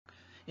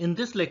In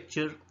this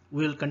lecture,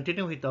 we will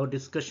continue with our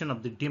discussion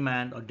of the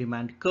demand or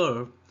demand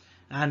curve,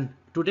 and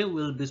today we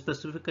will be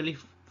specifically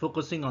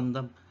focusing on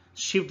the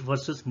shift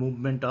versus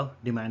movement of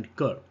demand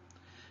curve.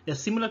 A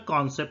similar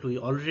concept we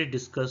already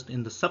discussed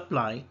in the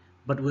supply,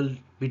 but we'll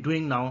be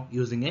doing now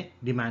using a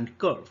demand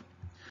curve.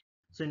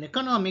 So in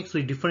economics,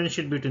 we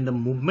differentiate between the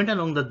movement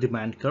along the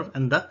demand curve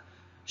and the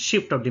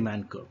shift of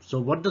demand curve.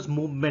 So what does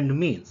movement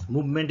means?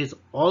 Movement is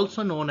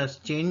also known as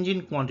change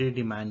in quantity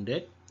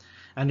demanded,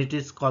 and it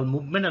is called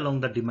movement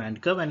along the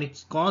demand curve, and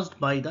it's caused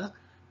by the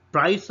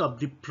price of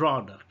the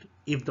product.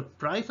 If the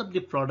price of the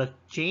product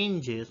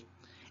changes,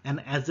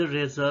 and as a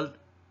result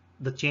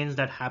the change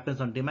that happens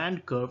on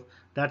demand curve,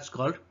 that's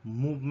called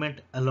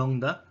movement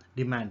along the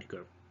demand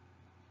curve.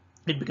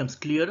 It becomes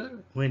clearer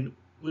when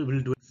we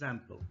will do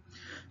example.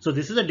 So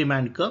this is a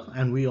demand curve,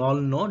 and we all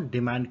know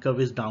demand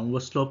curve is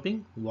downward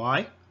sloping.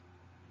 Why?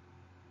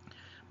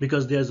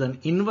 Because there's an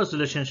inverse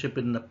relationship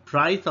in the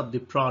price of the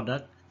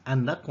product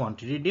and the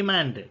quantity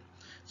demanded.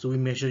 So we're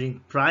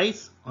measuring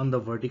price on the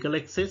vertical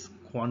axis,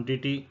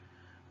 quantity.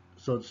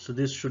 So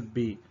this should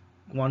be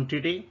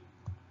quantity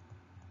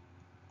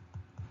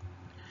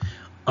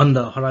on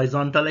the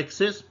horizontal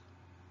axis.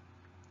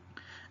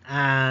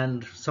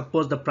 And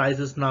suppose the price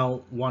is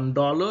now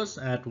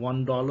 $1. At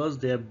 $1,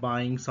 they're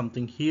buying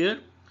something here.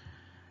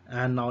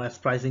 And now as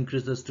price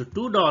increases to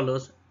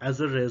 $2, as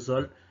a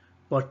result,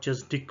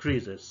 purchase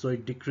decreases. So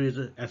it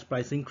decreases as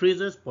price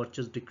increases,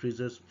 purchase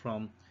decreases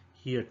from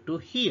here to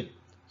here.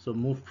 So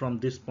move from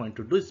this point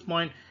to this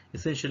point.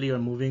 Essentially, you're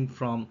moving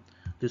from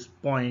this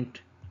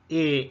point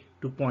A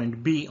to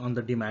point B on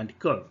the demand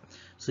curve.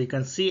 So you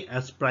can see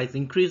as price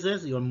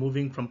increases, you're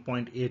moving from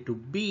point A to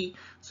B.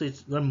 So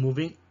you're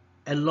moving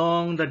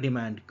along the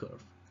demand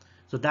curve.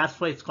 So that's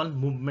why it's called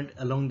movement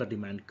along the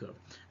demand curve.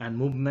 And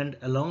movement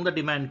along the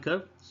demand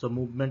curve, so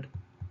movement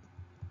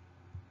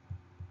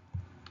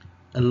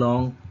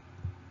along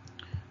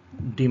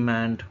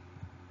demand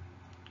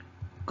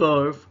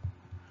curve,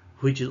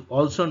 which is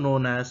also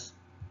known as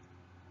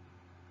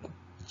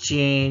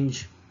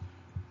change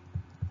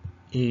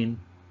in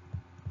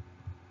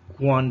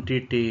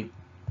quantity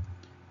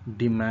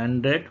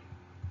demanded,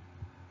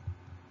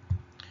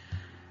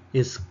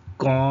 is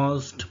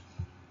caused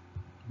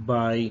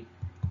by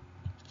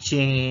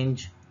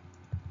change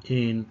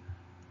in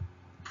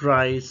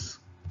price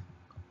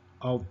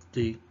of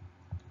the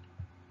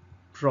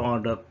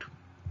product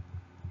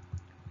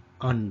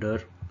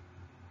under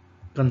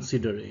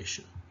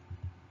consideration.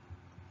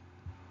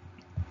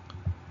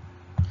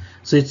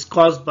 So it's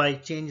caused by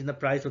change in the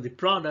price of the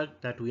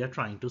product that we are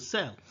trying to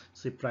sell.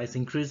 So if price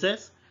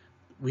increases,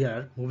 we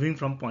are moving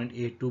from point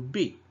A to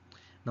B.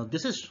 Now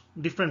this is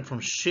different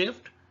from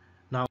shift.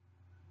 Now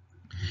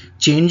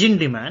change in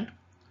demand,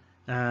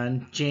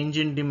 and change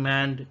in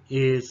demand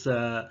is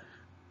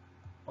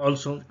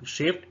also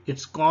shift.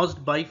 It's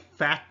caused by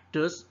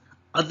factors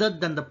other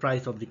than the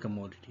price of the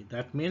commodity.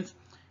 That means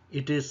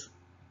it is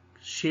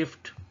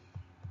shift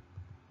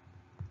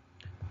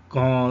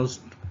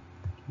caused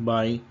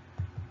by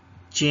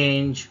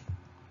change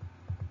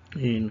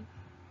in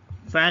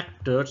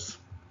factors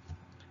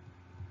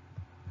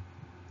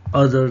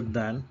other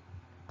than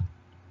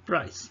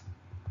price.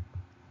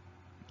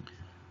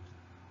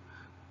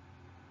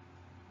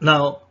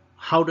 Now,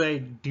 how do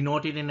I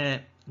denote it in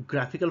a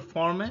graphical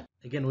format?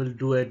 Again, we'll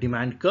do a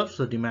demand curve.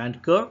 So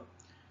demand curve,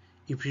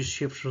 if you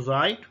shift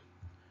right,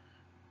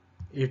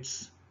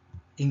 it's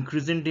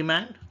increase in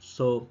demand.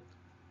 So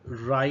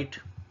right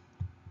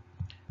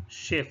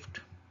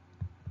shift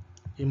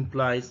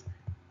implies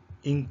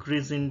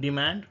increase in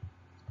demand.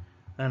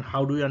 And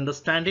how do we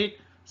understand it?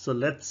 So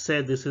let's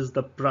say this is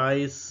the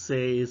price,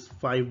 say is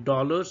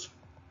 $5.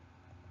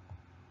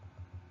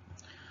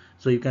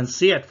 So you can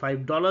see at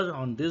 $5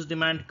 on this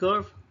demand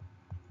curve,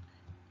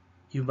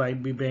 you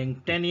might be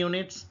buying 10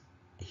 units.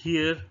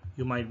 Here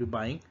you might be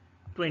buying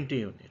 20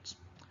 units.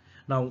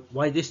 Now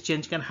why this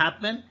change can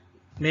happen?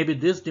 Maybe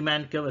this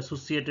demand curve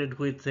associated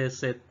with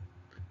say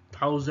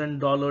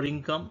 $1,000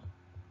 income,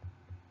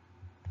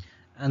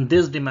 and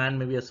this demand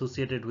may be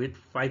associated with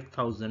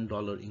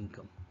 $5,000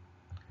 income.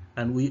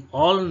 And we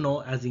all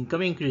know as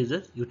income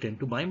increases, you tend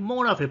to buy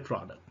more of a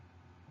product,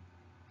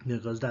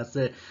 because that's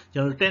the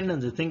general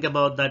tendency. Think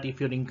about that.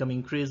 If your income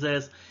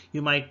increases,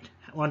 you might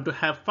want to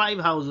have 5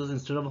 houses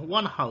instead of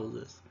 1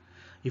 house.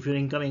 If your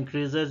income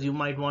increases, you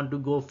might want to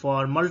go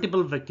for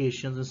multiple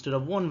vacations instead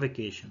of 1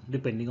 vacation,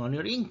 depending on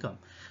your income.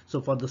 So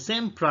for the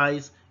same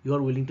price, you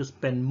are willing to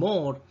spend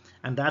more,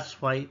 and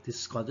that's why this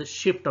is called a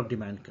shift of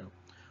demand curve.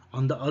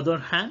 On the other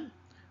hand,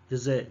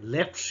 there's a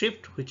left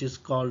shift, which is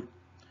called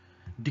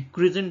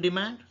decrease in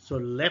demand. So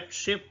left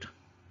shift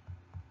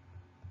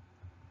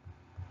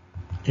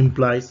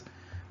implies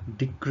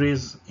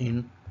decrease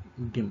in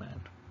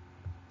demand.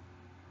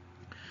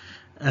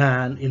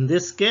 And in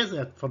this case,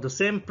 for the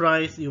same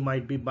price, you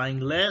might be buying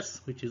less,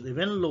 which is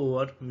even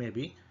lower,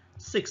 maybe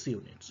 6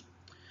 units.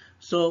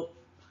 So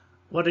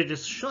what it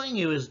is showing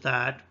you is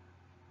that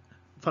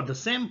for the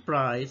same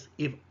price,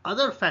 if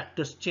other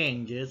factors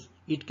changes,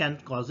 it can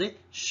cause a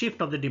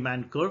shift of the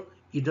demand curve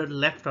either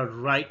left or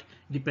right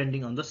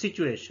depending on the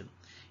situation.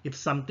 If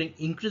something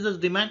increases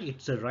demand,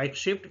 it's a right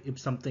shift. If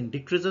something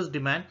decreases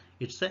demand,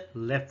 it's a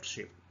left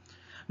shift.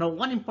 Now,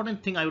 one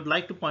important thing I would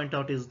like to point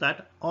out is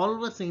that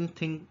always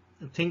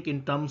think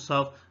in terms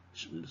of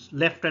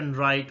left and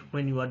right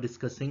when you are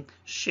discussing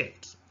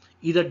shifts,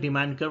 either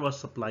demand curve or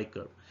supply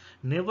curve.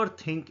 Never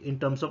think in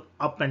terms of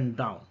up and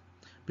down,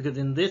 because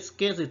in this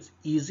case it's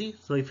easy.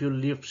 So if you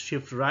lift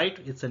shift right,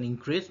 it's an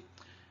increase.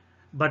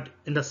 But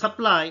in the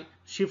supply,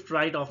 shift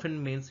right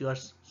often means you are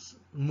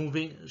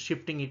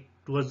shifting it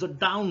towards the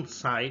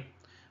downside,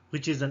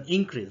 which is an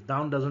increase.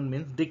 Down doesn't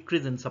mean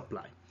decrease in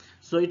supply.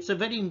 So it's a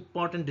very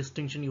important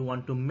distinction you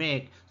want to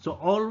make. So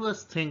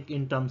always think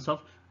in terms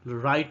of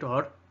right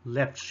or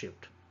left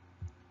shift.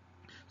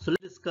 So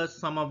let's discuss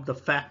some of the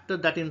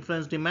factors that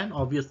influence demand.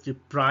 Obviously,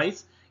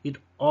 price, it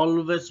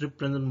always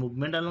represents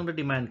movement along the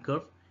demand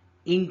curve.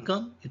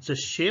 Income, it's a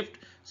shift.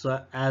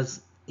 So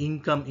as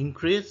income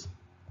increase,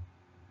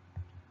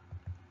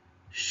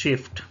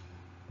 shift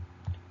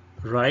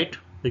right,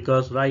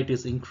 because right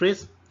is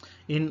increase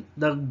in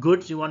the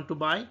goods you want to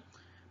buy.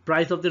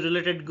 Price of the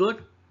related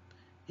good,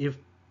 if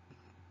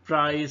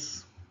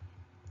price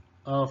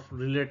of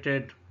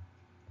related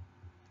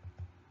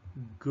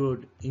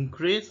good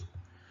increase,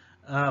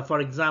 for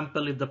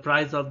example, if the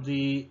price of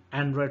the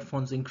Android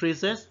phones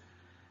increases,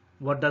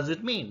 what does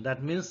it mean?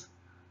 That means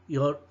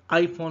your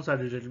iPhones are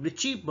relatively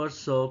cheaper,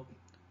 so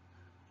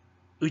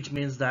which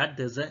means that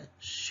there's a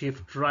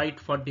shift right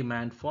for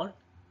demand for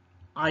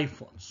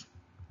iPhones.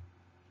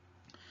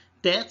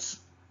 Tests,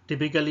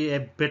 typically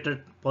a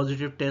better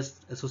positive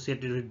test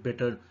associated with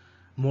better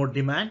more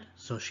demand,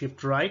 so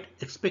shift right.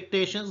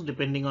 Expectations,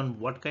 depending on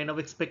what kind of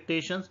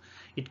expectations,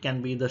 it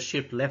can be the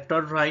shift left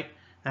or right.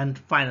 And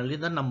finally,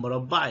 the number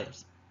of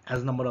buyers.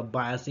 As number of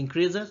buyers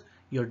increases,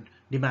 your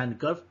demand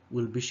curve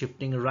will be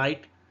shifting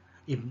right.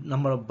 If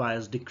number of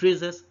buyers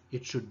decreases,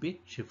 it should be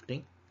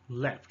shifting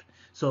left.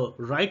 So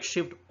right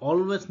shift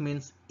always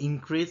means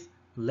increase,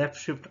 left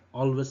shift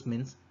always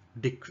means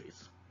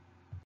decrease.